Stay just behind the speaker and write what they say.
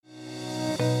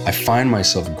I find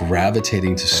myself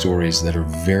gravitating to stories that are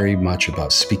very much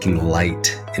about speaking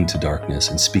light into darkness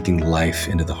and speaking life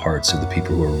into the hearts of the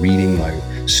people who are reading my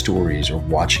stories or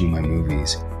watching my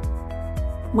movies.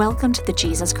 Welcome to the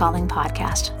Jesus Calling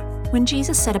podcast. When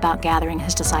Jesus set about gathering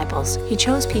his disciples, he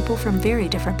chose people from very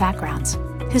different backgrounds.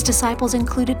 His disciples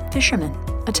included fishermen,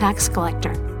 a tax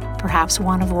collector, perhaps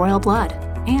one of royal blood,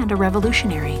 and a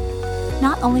revolutionary.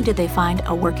 Not only did they find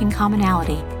a working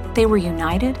commonality, they were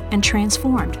united and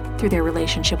transformed through their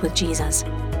relationship with Jesus.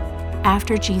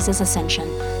 After Jesus' ascension,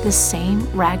 this same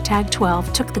ragtag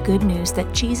 12 took the good news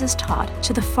that Jesus taught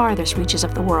to the farthest reaches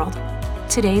of the world.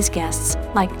 Today's guests,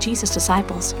 like Jesus'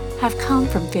 disciples, have come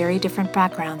from very different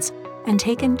backgrounds and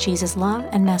taken Jesus' love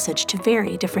and message to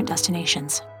very different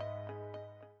destinations.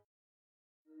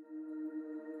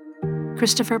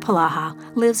 Christopher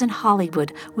Polaha lives in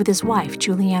Hollywood with his wife,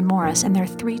 Julianne Morris, and their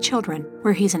 3 children,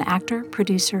 where he's an actor,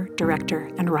 producer,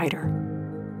 director, and writer.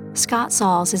 Scott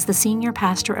Sauls is the senior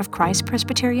pastor of Christ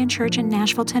Presbyterian Church in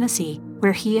Nashville, Tennessee,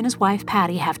 where he and his wife,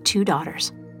 Patty, have 2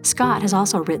 daughters. Scott has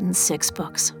also written 6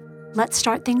 books. Let's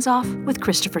start things off with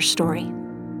Christopher's story.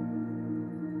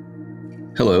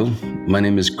 Hello, my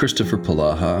name is Christopher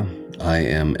Polaha. I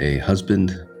am a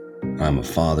husband. I'm a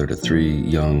father to 3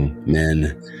 young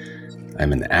men.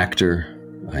 I'm an actor.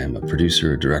 I am a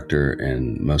producer, a director,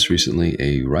 and most recently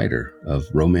a writer of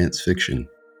romance fiction.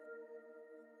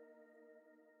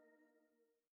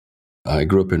 I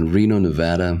grew up in Reno,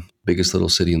 Nevada, biggest little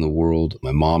city in the world.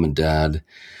 My mom and dad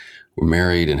were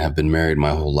married and have been married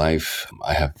my whole life.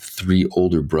 I have 3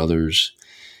 older brothers,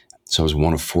 so I was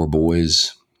one of 4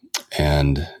 boys.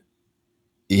 And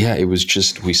yeah, it was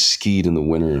just, we skied in the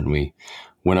winter and we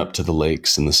went up to the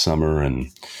lakes in the summer, and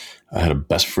I had a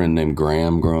best friend named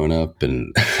Graham growing up,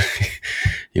 and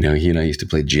he and I used to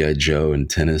play G.I. Joe and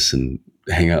tennis and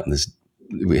hang out in this.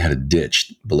 We had a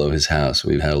ditch below his house.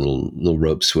 We had a little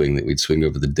rope swing that we'd swing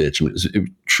over the ditch. I mean, it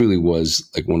truly was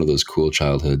like one of those cool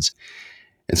childhoods.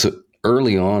 And so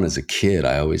early on as a kid,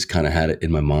 I always kind of had it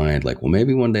in my mind, like, well,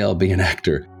 maybe one day I'll be an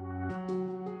actor.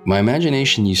 My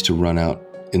imagination used to run out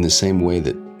in the same way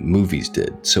that movies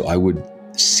did. So I would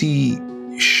see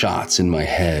shots in my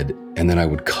head, and then I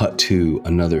would cut to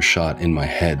another shot in my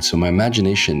head. So my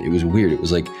imagination, it was weird.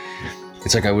 It's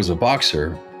like I was a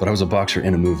boxer, but I was a boxer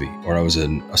in a movie, or I was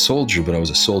a soldier, but I was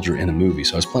a soldier in a movie.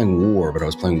 So I was playing war, but I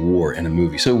was playing war in a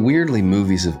movie. So weirdly,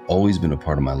 movies have always been a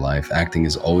part of my life. Acting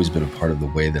has always been a part of the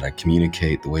way that I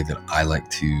communicate, the way that I like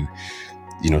to,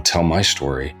 tell my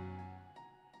story.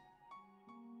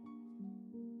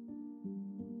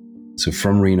 So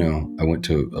from Reno, I went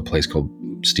to a place called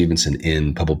Stevenson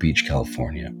in Pebble Beach,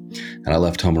 California. And I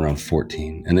left home around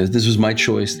 14. And this was my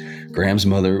choice. Graham's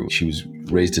mother, she was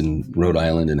raised in Rhode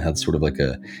Island and had sort of like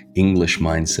a English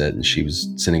mindset. And she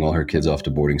was sending all her kids off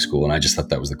to boarding school. And I just thought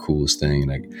that was the coolest thing.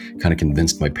 And I kind of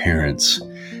convinced my parents,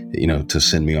 to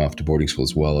send me off to boarding school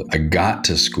as well. I got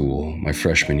to school my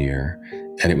freshman year,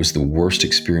 and it was the worst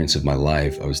experience of my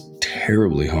life. I was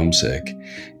terribly homesick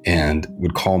and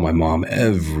would call my mom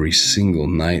every single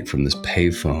night from this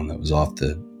payphone that was off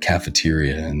the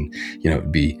cafeteria. And, it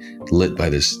would be lit by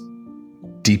this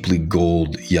deeply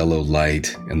gold yellow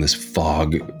light, and this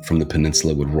fog from the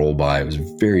peninsula would roll by. It was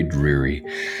very dreary.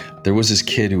 There was this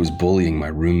kid who was bullying my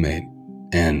roommate.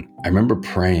 And I remember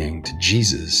praying to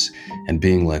Jesus and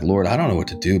being like, Lord, I don't know what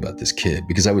to do about this kid,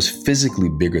 because I was physically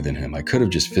bigger than him. I could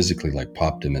have just physically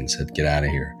popped him and said, get out of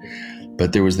here.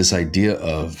 But there was this idea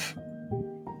of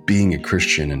being a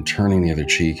Christian and turning the other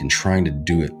cheek and trying to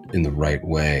do it in the right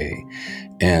way.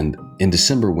 And in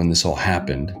December, when this all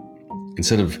happened,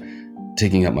 instead of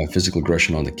taking out my physical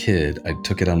aggression on the kid, I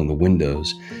took it out on the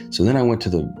windows. So then I went to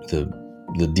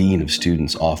the dean of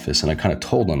students' office, and I kind of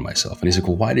told on myself. And he's like,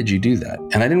 well, why did you do that?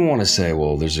 And I didn't want to say,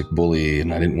 well, there's a bully,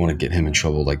 and I didn't want to get him in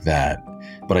trouble like that.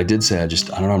 But I did say, I don't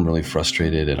know, I'm really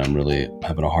frustrated and I'm really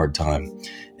having a hard time.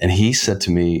 And he said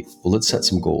to me, well, let's set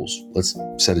some goals. Let's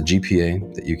set a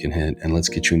GPA that you can hit, and let's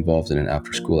get you involved in an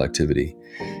after-school activity.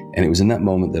 And it was in that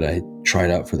moment that I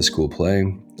tried out for the school play,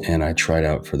 and I tried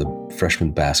out for the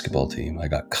freshman basketball team. I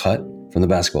got cut from the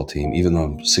basketball team, even though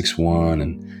I'm 6'1",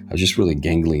 and I was just really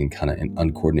gangly and kind of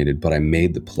uncoordinated, but I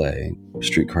made the play,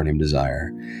 Streetcar Named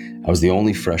Desire. I was the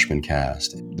only freshman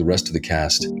cast. The rest of the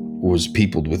cast was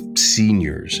peopled with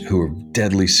seniors who were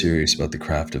deadly serious about the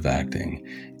craft of acting.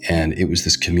 And it was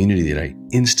this community that I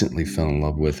instantly fell in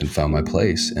love with and found my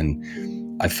place.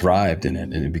 And I thrived in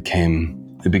it, and it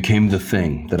became the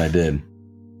thing that I did.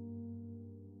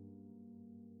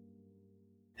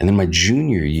 And then my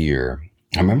junior year,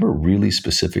 I remember really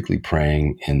specifically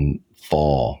praying in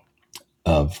fall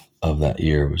of that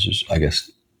year, which is, I guess,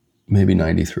 maybe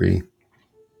 93.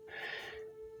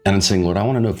 And I'm saying, Lord, I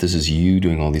want to know if this is you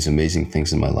doing all these amazing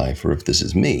things in my life or if this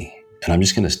is me. And I'm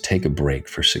just going to take a break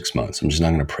for 6 months. I'm just not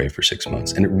going to pray for 6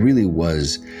 months. And it really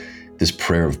was this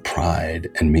prayer of pride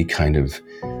and me kind of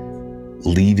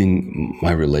leaving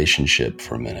my relationship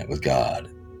for a minute with God,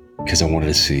 because I wanted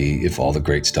to see if all the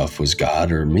great stuff was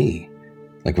God or me.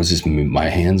 Like, was this my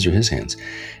hands or his hands?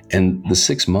 And the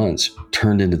 6 months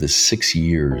turned into the 6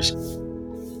 years.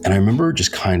 And I remember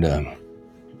just kind of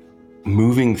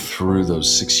moving through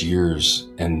those 6 years,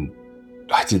 and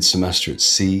I did semester at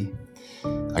sea.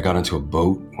 I got into a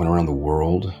boat, went around the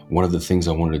world. One of the things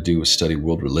I wanted to do was study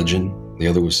world religion. The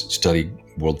other was study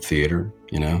world theater,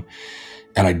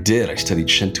 And I did. I studied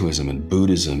Shintoism and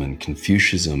Buddhism and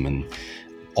Confucianism and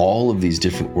all of these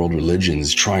different world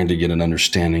religions, trying to get an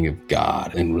understanding of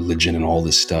God and religion and all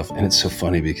this stuff. And it's so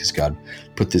funny because God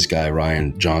put this guy,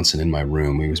 Ryan Johnson, in my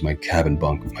room. He was my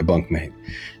my bunkmate.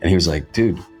 And he was like,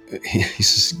 dude,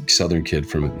 he's a Southern kid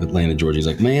from Atlanta, Georgia. He's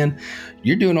like, man,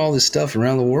 you're doing all this stuff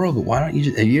around the world, but why don't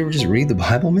have you ever just read the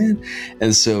Bible, man?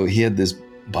 And so he had this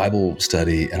Bible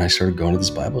study, and I started going to this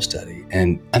Bible study.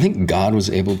 And I think God was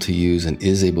able to use and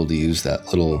is able to use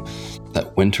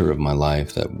that winter of my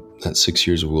life, that 6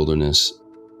 years of wilderness.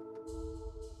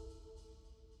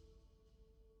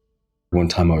 One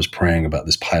time I was praying about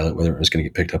this pilot, whether it was going to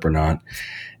get picked up or not.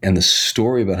 And the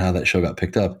story about how that show got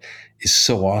picked up is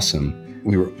so awesome.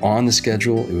 We were on the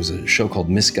schedule. It was a show called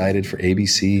Misguided for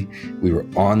ABC. We were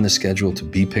on the schedule to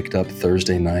be picked up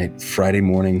Thursday night. Friday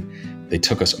morning, they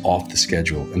took us off the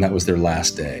schedule, and that was their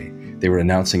last day. They were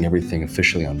announcing everything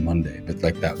officially on Monday, but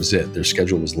that was it. Their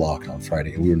schedule was locked on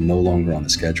Friday, and we were no longer on the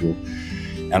schedule.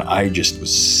 And I just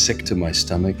was sick to my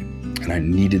stomach, and I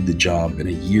needed the job in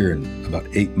a year and about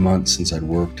 8 months since I'd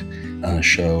worked on a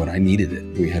show, and I needed it.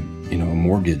 We had, a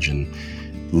mortgage, and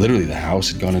literally the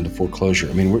house had gone into foreclosure.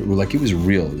 I mean, we're like, it was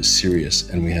real, it was serious.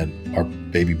 And we had our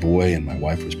baby boy, and my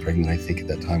wife was pregnant, I think at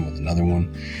that time, with another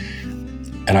one.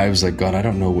 And I was like, God, I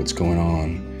don't know what's going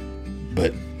on,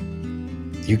 but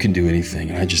you can do anything.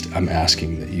 And I'm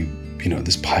asking that you,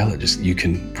 this pilot, you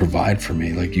can provide for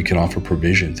me. Like, you can offer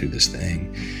provision through this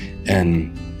thing.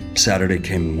 And Saturday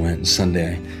came and went, and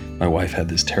Sunday, my wife had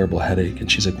this terrible headache,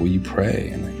 and she's like, will you pray?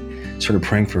 And I started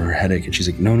praying for her headache, and she's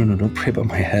like, no, don't pray about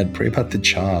my head, pray about the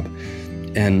job.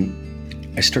 And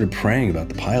I started praying about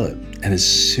the pilot. And as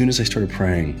soon as I started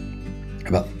praying,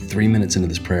 about 3 minutes into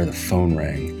this prayer, the phone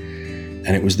rang.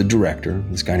 And it was the director,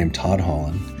 this guy named Todd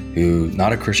Holland, who,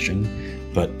 not a Christian,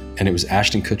 and it was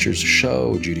Ashton Kutcher's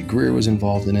show. Judy Greer was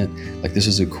involved in it. Like, this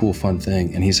is a cool, fun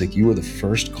thing. And he's like, you are the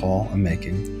first call I'm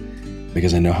making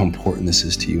because I know how important this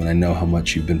is to you. And I know how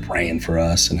much you've been praying for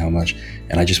us and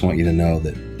I just want you to know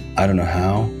that I don't know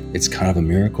how, it's kind of a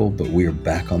miracle, but we are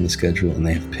back on the schedule and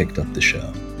they have picked up the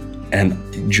show. And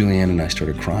Julianne and I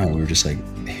started crying. We were just like,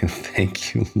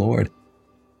 thank you, Lord.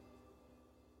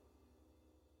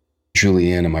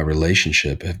 Julianne and my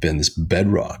relationship have been this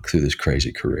bedrock through this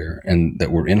crazy career, and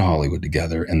that we're in Hollywood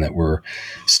together, and that we're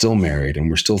still married, and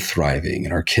we're still thriving,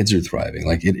 and our kids are thriving.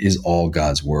 Like, it is all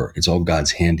God's work. It's all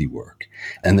God's handiwork.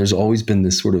 And there's always been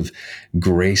this sort of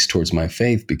grace towards my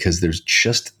faith because there's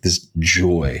just this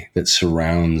joy that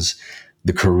surrounds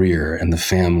the career and the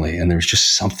family, and there's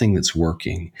just something that's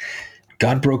working.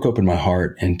 God broke open my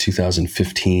heart in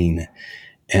 2015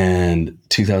 and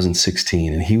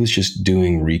 2016, and he was just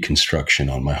doing reconstruction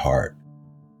on my heart.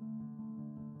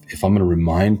 If I'm going to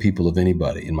remind people of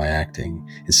anybody in my acting,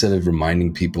 instead of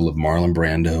reminding people of Marlon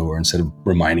Brando, or instead of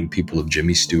reminding people of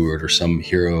Jimmy Stewart or some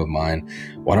hero of mine,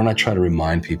 why don't I try to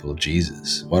remind people of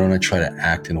Jesus? Why don't I try to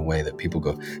act in a way that people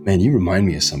go, man, you remind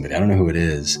me of somebody. I don't know who it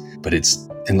is, but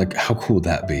how cool would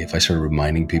that be if I started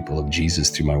reminding people of Jesus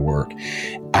through my work?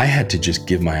 I had to just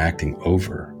give my acting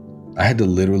over. I had to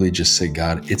literally just say,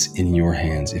 God, it's in your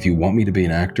hands. If you want me to be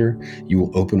an actor, you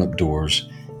will open up doors.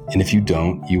 And if you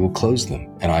don't, you will close them.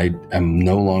 And I am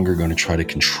no longer going to try to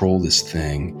control this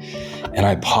thing. And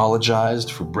I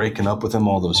apologized for breaking up with him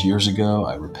all those years ago.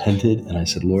 I repented and I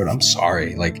said, Lord, I'm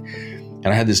sorry. And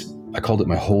I had this, I called it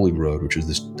my holy road, which was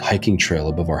this hiking trail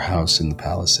above our house in the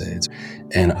Palisades.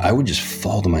 And I would just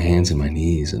fall to my hands and my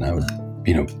knees. And I would,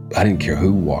 I didn't care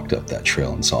who walked up that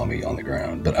trail and saw me on the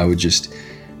ground, but I would just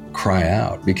cry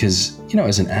out because,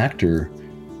 as an actor,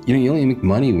 you only make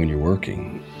money when you're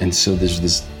working. And so there's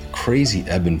this crazy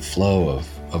ebb and flow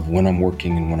of when I'm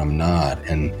working and when I'm not.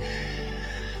 And,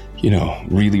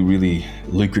 really, really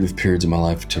lucrative periods of my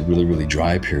life to really, really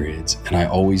dry periods. And I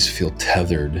always feel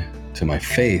tethered to my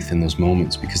faith in those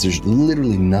moments because there's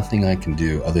literally nothing I can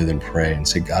do other than pray and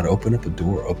say, God, open up a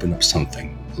door, open up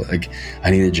something. Like,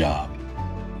 I need a job.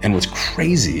 And what's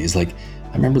crazy is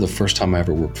I remember the first time I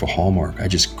ever worked for Hallmark, I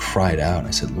just cried out.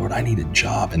 I said, Lord, I need a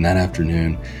job. And that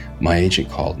afternoon, my agent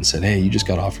called and said, hey, you just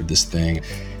got offered this thing.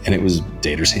 And it was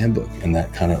Dater's Handbook. And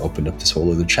that kind of opened up this whole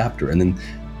other chapter. And then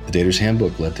the Dater's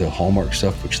Handbook led to Hallmark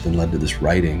stuff, which then led to this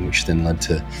writing, which then led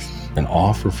to an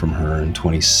offer from her in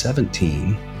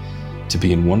 2017 to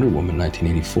be in Wonder Woman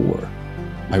 1984.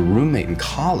 My roommate in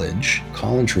college,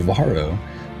 Colin Trevorrow,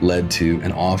 led to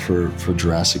an offer for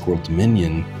Jurassic World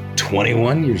Dominion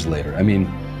 21 years later. I mean,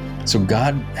 so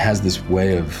God has this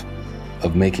way of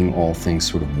making all things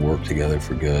sort of work together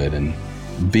for good. And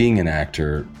being an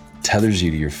actor tethers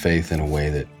you to your faith in a way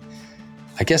that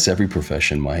I guess every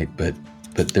profession might, but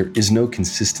there is no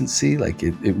consistency. Like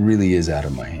it really is out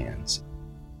of my hands.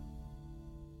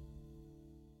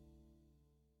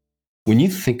 When you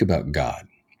think about God,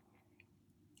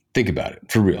 think about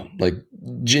it for real, like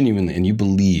genuinely, and you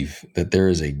believe that there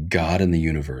is a God in the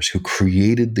universe who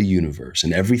created the universe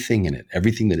and everything in it,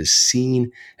 everything that is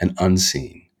seen and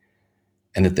unseen,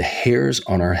 and that the hairs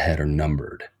on our head are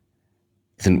numbered,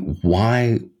 then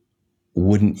why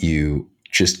wouldn't you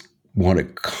just want to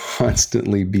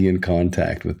constantly be in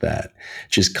contact with that,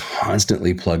 just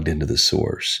constantly plugged into the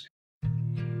source?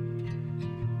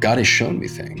 God has shown me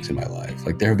things in my life.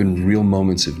 Like there have been real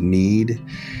moments of need,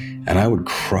 and I would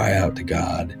cry out to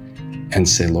God and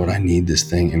say, Lord, I need this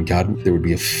thing. And God, there would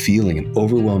be a feeling, an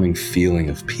overwhelming feeling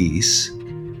of peace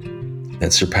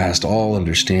that surpassed all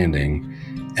understanding.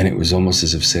 And it was almost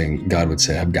as if saying, God would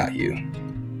say, I've got you.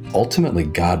 Ultimately,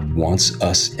 God wants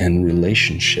us in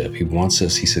relationship. He wants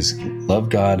us, he says, love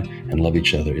God and love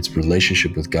each other. It's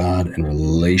relationship with God and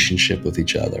relationship with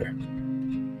each other.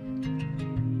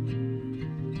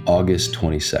 August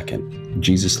 22nd,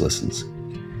 Jesus listens.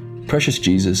 Precious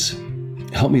Jesus,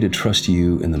 help me to trust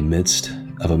you in the midst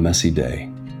of a messy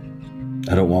day.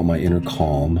 I don't want my inner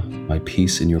calm, my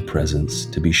peace in your presence,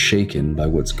 to be shaken by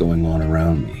what's going on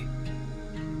around me.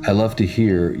 I love to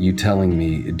hear you telling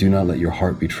me, do not let your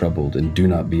heart be troubled and do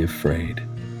not be afraid.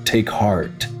 Take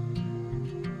heart.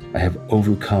 I have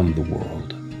overcome the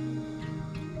world.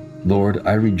 Lord,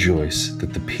 I rejoice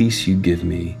that the peace you give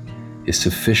me is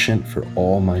sufficient for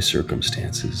all my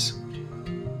circumstances.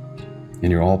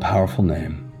 In your all-powerful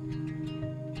name,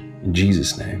 in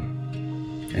Jesus'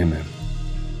 name, amen.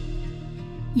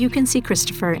 You can see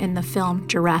Christopher in the film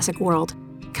Jurassic World,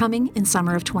 coming in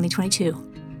summer of 2022.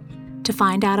 To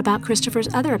find out about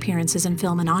Christopher's other appearances in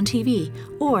film and on TV,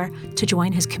 or to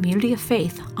join his community of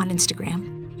faith on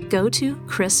Instagram, go to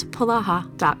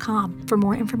chrispolaha.com for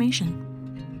more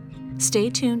information.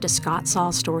 Stay tuned to Scott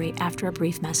Saul's story after a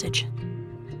brief message.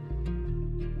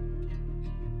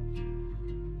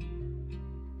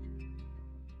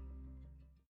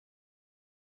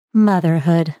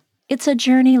 Motherhood. It's a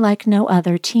journey like no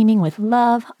other, teeming with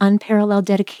love, unparalleled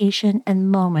dedication,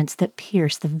 and moments that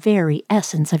pierce the very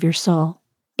essence of your soul.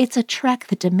 It's a trek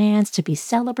that demands to be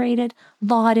celebrated,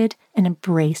 lauded, and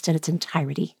embraced in its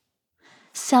entirety.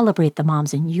 Celebrate the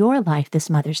moms in your life this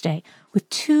Mother's Day with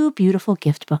 2 beautiful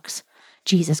gift books,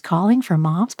 Jesus Calling for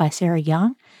Moms by Sarah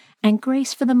Young and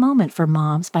Grace for the Moment for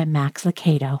Moms by Max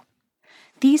Lucado.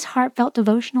 These heartfelt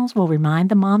devotionals will remind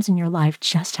the moms in your life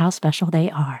just how special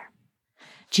they are.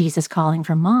 Jesus Calling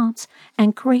for Moms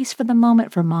and Grace for the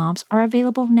Moment for Moms are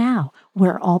available now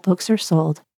where all books are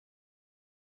sold.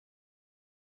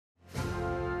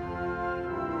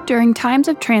 During times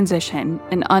of transition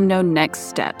and unknown next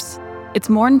steps, it's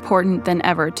more important than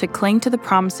ever to cling to the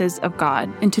promises of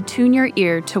God and to tune your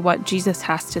ear to what Jesus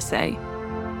has to say.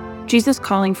 Jesus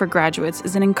Calling for Graduates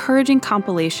is an encouraging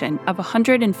compilation of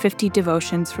 150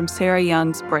 devotions from Sarah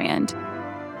Young's brand.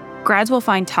 Grads will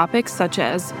find topics such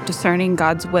as discerning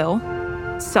God's will,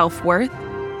 self-worth,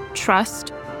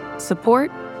 trust, support,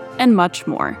 and much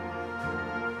more.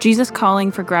 Jesus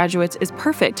Calling for Graduates is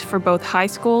perfect for both high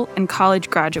school and college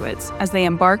graduates as they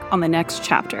embark on the next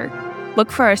chapter.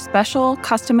 Look for a special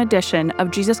custom edition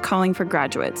of Jesus Calling for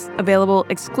Graduates, available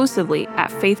exclusively at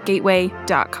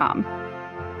faithgateway.com.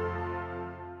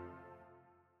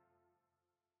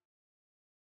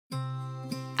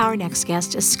 Our next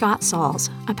guest is Scott Sauls,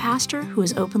 a pastor who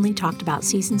has openly talked about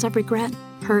seasons of regret,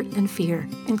 hurt, and fear,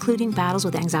 including battles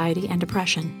with anxiety and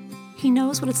depression. He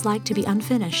knows what it's like to be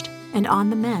unfinished and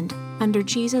on the mend under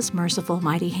Jesus' merciful,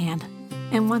 mighty hand,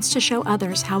 and wants to show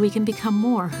others how we can become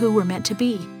more who we're meant to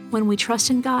be when we trust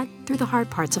in God through the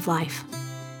hard parts of life.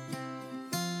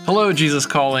 Hello, Jesus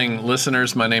Calling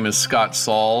listeners. My name is Scott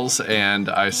Sauls, and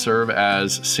I serve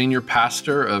as senior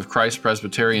pastor of Christ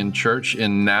Presbyterian Church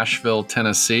in Nashville,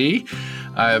 Tennessee.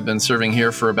 I have been serving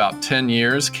here for about 10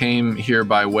 years, came here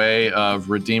by way of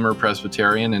Redeemer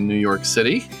Presbyterian in New York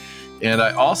City, And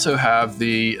I also have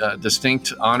the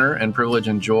distinct honor and privilege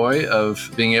and joy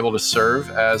of being able to serve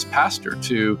as pastor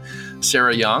to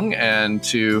Sarah Young and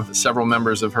to several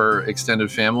members of her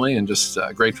extended family, and just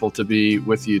grateful to be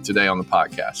with you today on the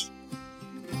podcast.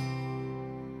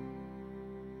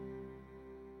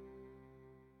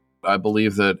 I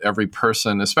believe that every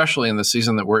person, especially in the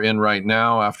season that we're in right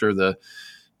now, after the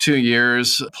 2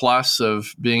 years plus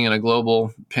of being in a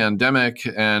global pandemic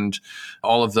and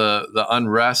all of the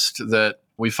unrest that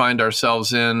we find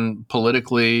ourselves in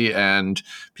politically, and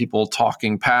people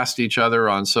talking past each other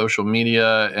on social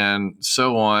media and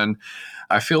so on,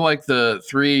 I feel like the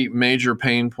three major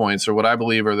pain points, or what I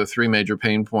believe are the three major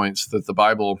pain points that the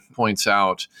Bible points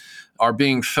out, are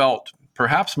being felt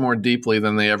perhaps more deeply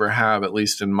than they ever have, at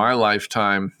least in my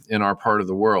lifetime, in our part of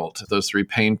the world. Those three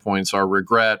pain points are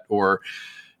regret, or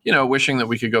wishing that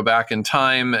we could go back in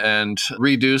time and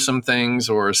redo some things,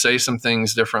 or say some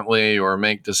things differently, or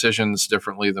make decisions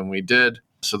differently than we did.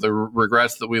 So the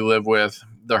regrets that we live with,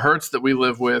 the hurts that we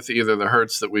live with, either the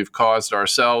hurts that we've caused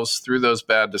ourselves through those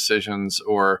bad decisions,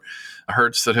 or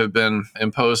hurts that have been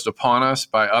imposed upon us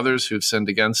by others who've sinned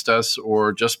against us,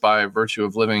 or just by virtue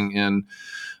of living in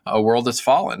a world that's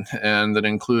fallen, and that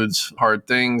includes hard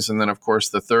things. And then, of course,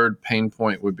 the third pain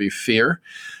point would be fear.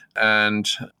 And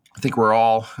I think we're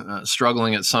all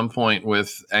struggling at some point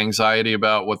with anxiety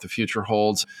about what the future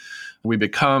holds. We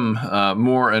become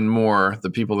more and more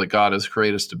the people that God has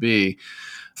created us to be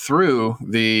through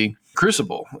the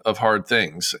crucible of hard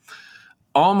things.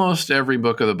 Almost every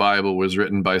book of the Bible was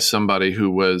written by somebody who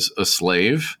was a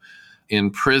slave, in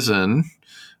prison,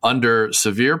 under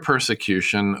severe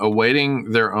persecution,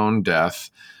 awaiting their own death.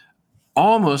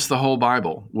 Almost the whole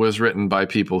Bible was written by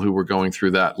people who were going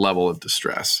through that level of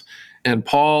distress. And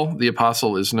Paul, the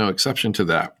apostle, is no exception to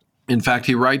that. In fact,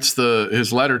 he writes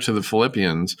his letter to the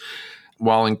Philippians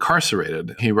while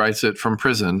incarcerated. He writes it from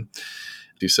prison.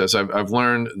 He says, I've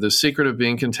learned the secret of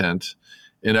being content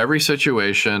in every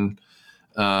situation,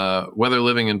 whether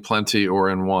living in plenty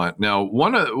or in want. Now,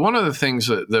 one of the things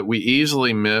that we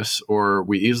easily miss, or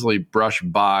we easily brush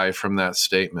by from that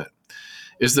statement,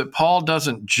 is that Paul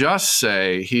doesn't just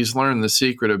say he's learned the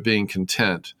secret of being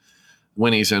content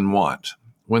when he's in want,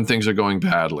 when things are going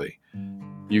badly.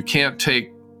 You can't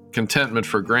take contentment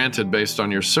for granted based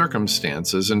on your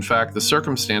circumstances. In fact, the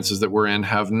circumstances that we're in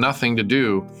have nothing to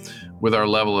do with our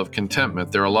level of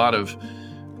contentment. There are a lot of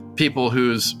people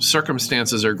whose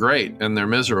circumstances are great and they're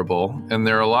miserable, and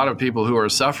there are a lot of people who are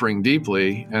suffering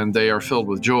deeply and they are filled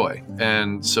with joy.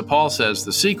 And so Paul says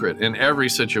the secret in every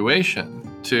situation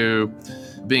to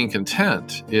being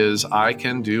content is, I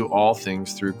can do all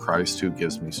things through Christ who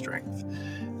gives me strength.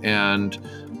 And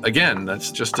again,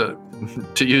 that's just to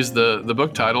use the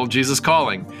book title, Jesus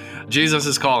Calling. Jesus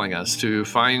is calling us to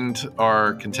find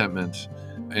our contentment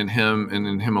in Him and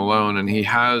in Him alone. And He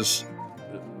has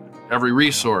every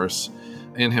resource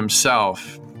in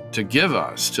Himself to give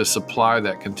us, to supply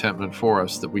that contentment for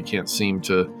us that we can't seem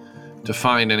to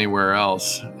find anywhere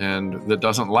else, and that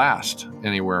doesn't last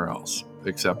anywhere else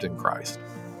except in Christ.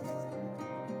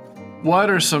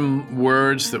 What are some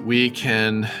words that we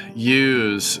can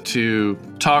use to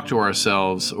talk to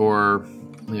ourselves, or,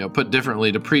 put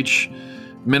differently, to preach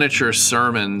miniature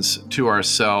sermons to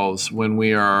ourselves when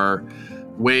we are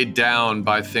weighed down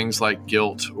by things like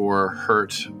guilt or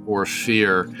hurt or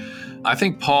fear? I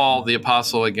think Paul, the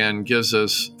apostle, again, gives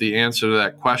us the answer to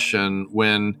that question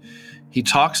when he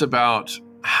talks about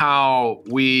how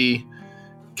we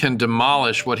can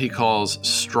demolish what he calls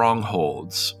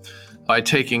strongholds by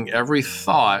taking every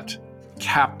thought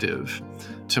captive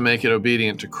to make it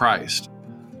obedient to Christ.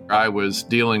 I was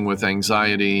dealing with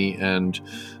anxiety and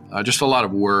just a lot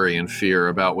of worry and fear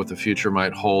about what the future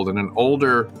might hold. And an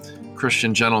older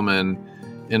Christian gentleman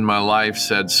in my life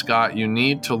said, Scott, you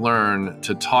need to learn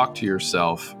to talk to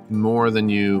yourself more than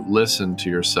you listen to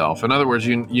yourself. In other words,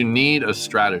 you need a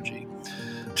strategy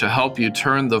to help you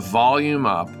turn the volume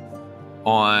up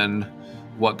on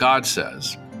what God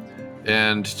says,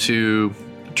 and to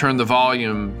turn the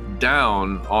volume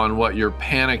down on what your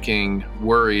panicking,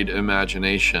 worried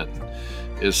imagination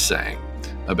is saying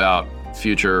about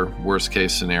future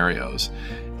worst-case scenarios.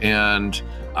 And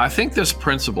I think this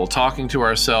principle, talking to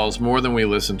ourselves more than we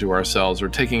listen to ourselves, or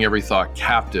taking every thought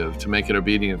captive to make it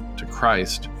obedient to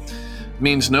Christ,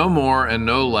 means no more and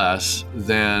no less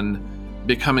than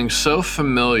becoming so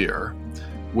familiar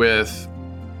with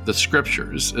the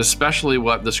Scriptures, especially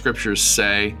what the Scriptures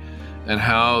say and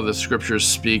how the Scriptures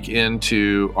speak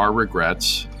into our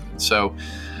regrets. So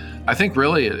I think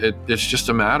really it's just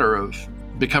a matter of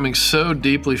becoming so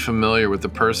deeply familiar with the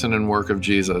person and work of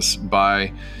Jesus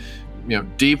by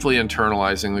deeply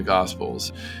internalizing the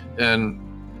Gospels, and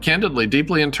candidly,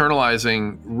 deeply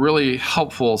internalizing really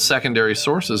helpful secondary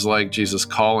sources like Jesus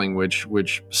Calling,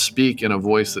 which speak in a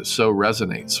voice that so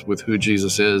resonates with who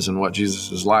Jesus is and what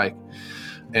Jesus is like.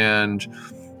 And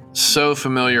so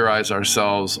familiarize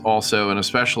ourselves also, and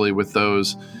especially with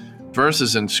those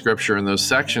verses in Scripture and those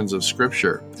sections of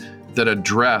Scripture that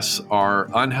address our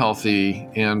unhealthy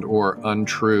and or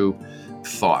untrue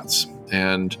thoughts.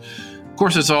 And of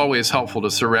course, it's always helpful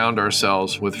to surround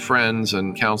ourselves with friends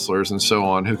and counselors and so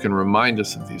on who can remind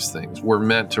us of these things. We're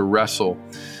meant to wrestle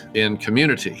in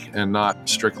community and not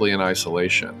strictly in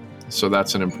isolation. So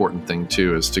that's an important thing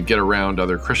too, is to get around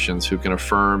other Christians who can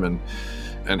affirm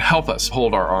and help us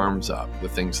hold our arms up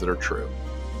with things that are true.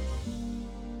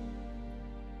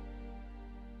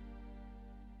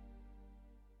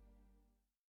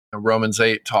 Romans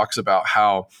 8 talks about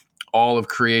how all of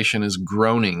creation is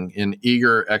groaning in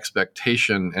eager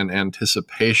expectation and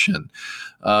anticipation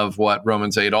of what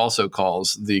Romans 8 also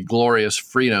calls the glorious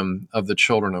freedom of the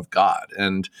children of God.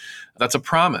 And that's a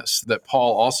promise that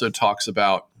Paul also talks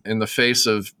about in the face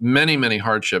of many, many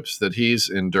hardships that he's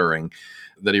enduring,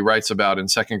 that he writes about in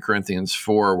 2 Corinthians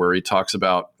 4, where he talks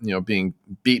about, being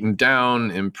beaten down,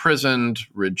 imprisoned,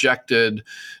 rejected,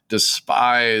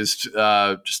 despised.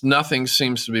 Just nothing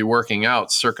seems to be working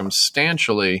out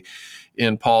circumstantially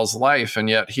in Paul's life. And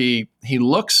yet he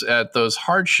looks at those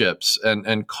hardships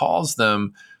and calls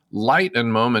them light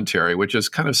and momentary, which is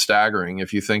kind of staggering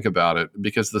if you think about it,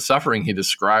 because the suffering he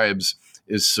describes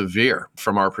is severe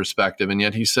from our perspective. And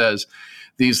yet he says,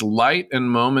 these light and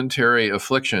momentary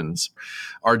afflictions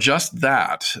are just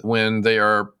that when they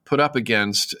are put up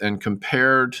against and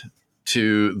compared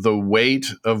to the weight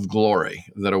of glory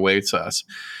that awaits us.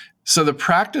 So the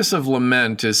practice of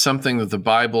lament is something that the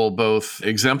Bible both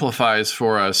exemplifies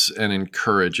for us and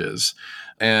encourages.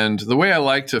 And the way I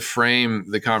like to frame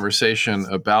the conversation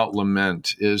about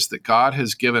lament is that God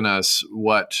has given us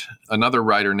what another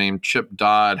writer named Chip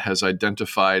Dodd has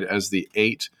identified as the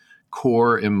 8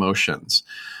 core emotions.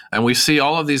 And we see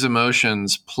all of these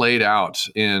emotions played out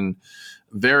in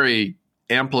very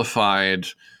amplified,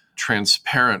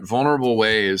 transparent, vulnerable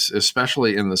ways,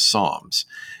 especially in the Psalms.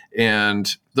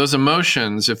 And those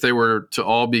emotions, if they were to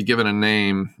all be given a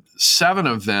name, 7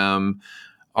 of them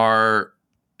are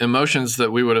emotions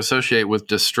that we would associate with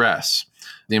distress.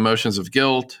 The emotions of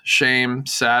guilt, shame,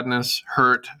 sadness,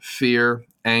 hurt, fear,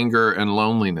 anger, and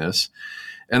loneliness.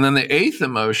 And then the 8th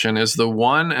emotion is the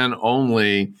one and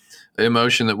only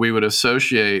emotion that we would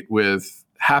associate with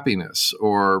happiness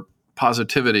or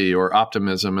positivity or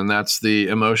optimism, and that's the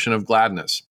emotion of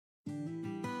gladness.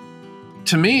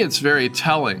 To me, it's very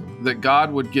telling that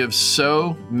God would give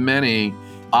so many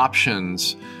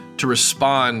options to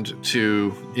respond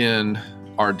to in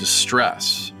our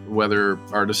distress, whether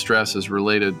our distress is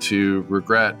related to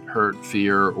regret, hurt,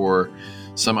 fear, or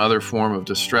some other form of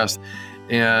distress.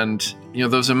 And,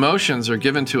 those emotions are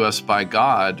given to us by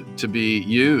God to be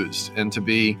used and to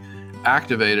be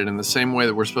activated in the same way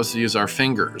that we're supposed to use our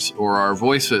fingers or our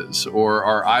voices or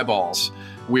our eyeballs.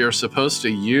 We are supposed to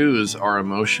use our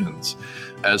emotions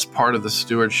as part of the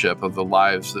stewardship of the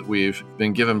lives that we've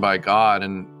been given by God.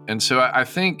 And so I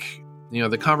think,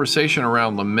 the conversation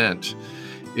around lament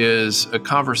is a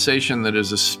conversation that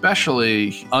is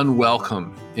especially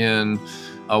unwelcome in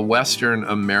a Western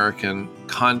American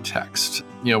context.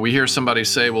 We hear somebody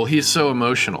say, well, he's so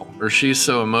emotional or she's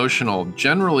so emotional.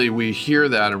 Generally, we hear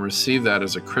that and receive that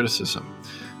as a criticism,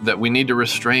 that we need to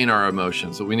restrain our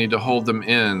emotions, that we need to hold them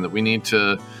in, that we need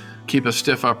to keep a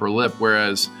stiff upper lip.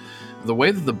 Whereas the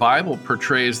way that the Bible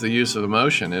portrays the use of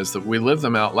emotion is that we live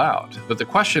them out loud. But the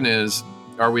question is,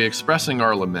 are we expressing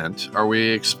our lament? Are we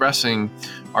expressing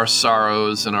our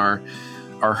sorrows and our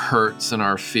hurts and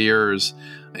our fears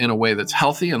in a way that's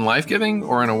healthy and life-giving,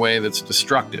 or in a way that's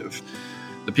destructive?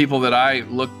 The people that I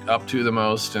look up to the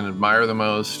most and admire the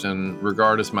most and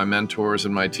regard as my mentors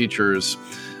and my teachers,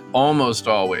 almost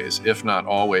always, if not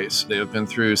always, they have been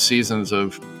through seasons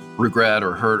of regret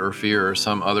or hurt or fear or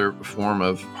some other form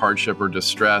of hardship or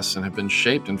distress, and have been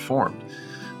shaped and formed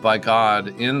by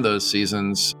God in those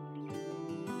seasons.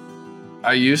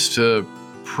 I used to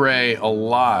pray a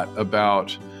lot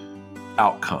about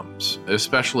outcomes,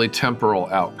 especially temporal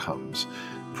outcomes.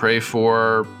 Pray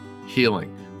for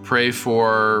healing. Pray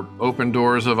for open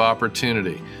doors of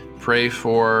opportunity. Pray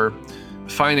for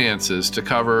finances to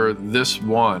cover this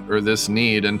want or this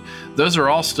need. And those are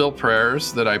all still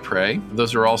prayers that I pray.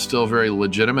 Those are all still very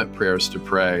legitimate prayers to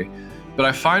pray. But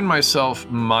I find myself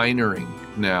minoring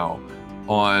now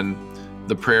on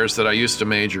the prayers that I used to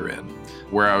major in,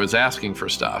 where I was asking for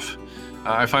stuff.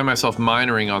 I find myself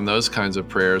minoring on those kinds of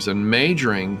prayers and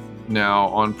majoring now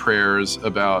on prayers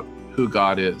about who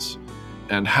God is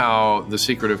and how the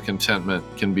secret of contentment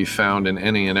can be found in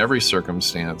any and every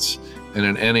circumstance and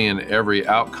in any and every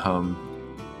outcome.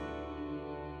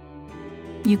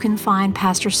 You can find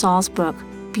Pastor Saul's book,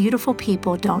 Beautiful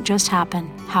People Don't Just Happen: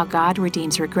 How God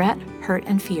Redeems Regret, Hurt,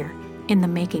 and Fear in the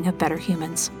Making of Better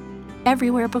Humans,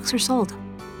 everywhere books are sold.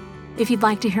 If you'd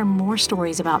like to hear more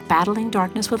stories about battling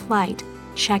darkness with light,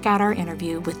 check out our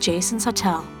interview with Jason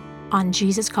Sautel on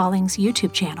Jesus Calling's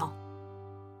YouTube channel.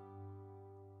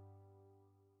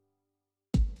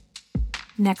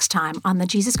 Next time on the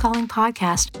Jesus Calling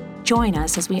podcast, join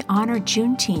us as we honor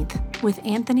Juneteenth with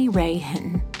Anthony Ray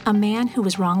Hinton, a man who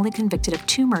was wrongly convicted of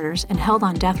 2 murders and held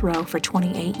on death row for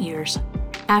 28 years.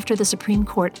 After the Supreme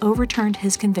Court overturned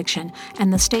his conviction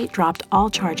and the state dropped all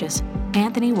charges,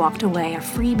 Anthony walked away a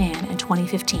free man in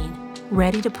 2015,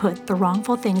 ready to put the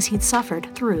wrongful things he'd suffered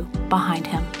through behind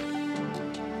him.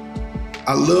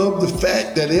 I love the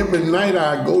fact that every night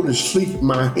I go to sleep,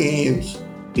 my hands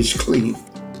is clean.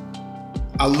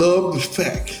 I love the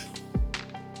fact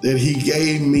that he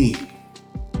gave me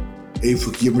a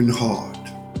forgiving heart.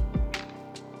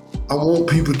 I want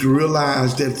people to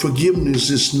realize that forgiveness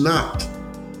is not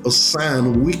a sign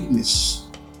of weakness,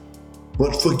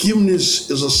 but forgiveness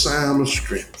is a sign of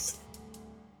strength.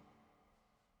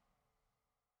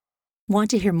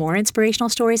 Want to hear more inspirational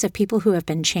stories of people who have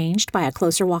been changed by a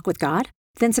closer walk with God?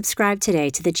 Then subscribe today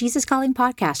to the Jesus Calling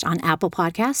podcast on Apple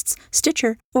Podcasts,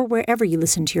 Stitcher, or wherever you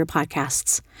listen to your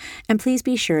podcasts. And please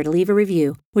be sure to leave a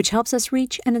review, which helps us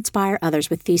reach and inspire others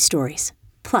with these stories.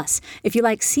 Plus, if you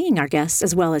like seeing our guests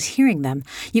as well as hearing them,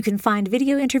 you can find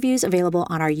video interviews available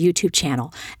on our YouTube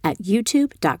channel at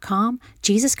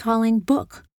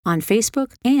youtube.com/JesusCallingBook, on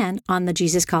Facebook, and on the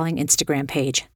Jesus Calling Instagram page.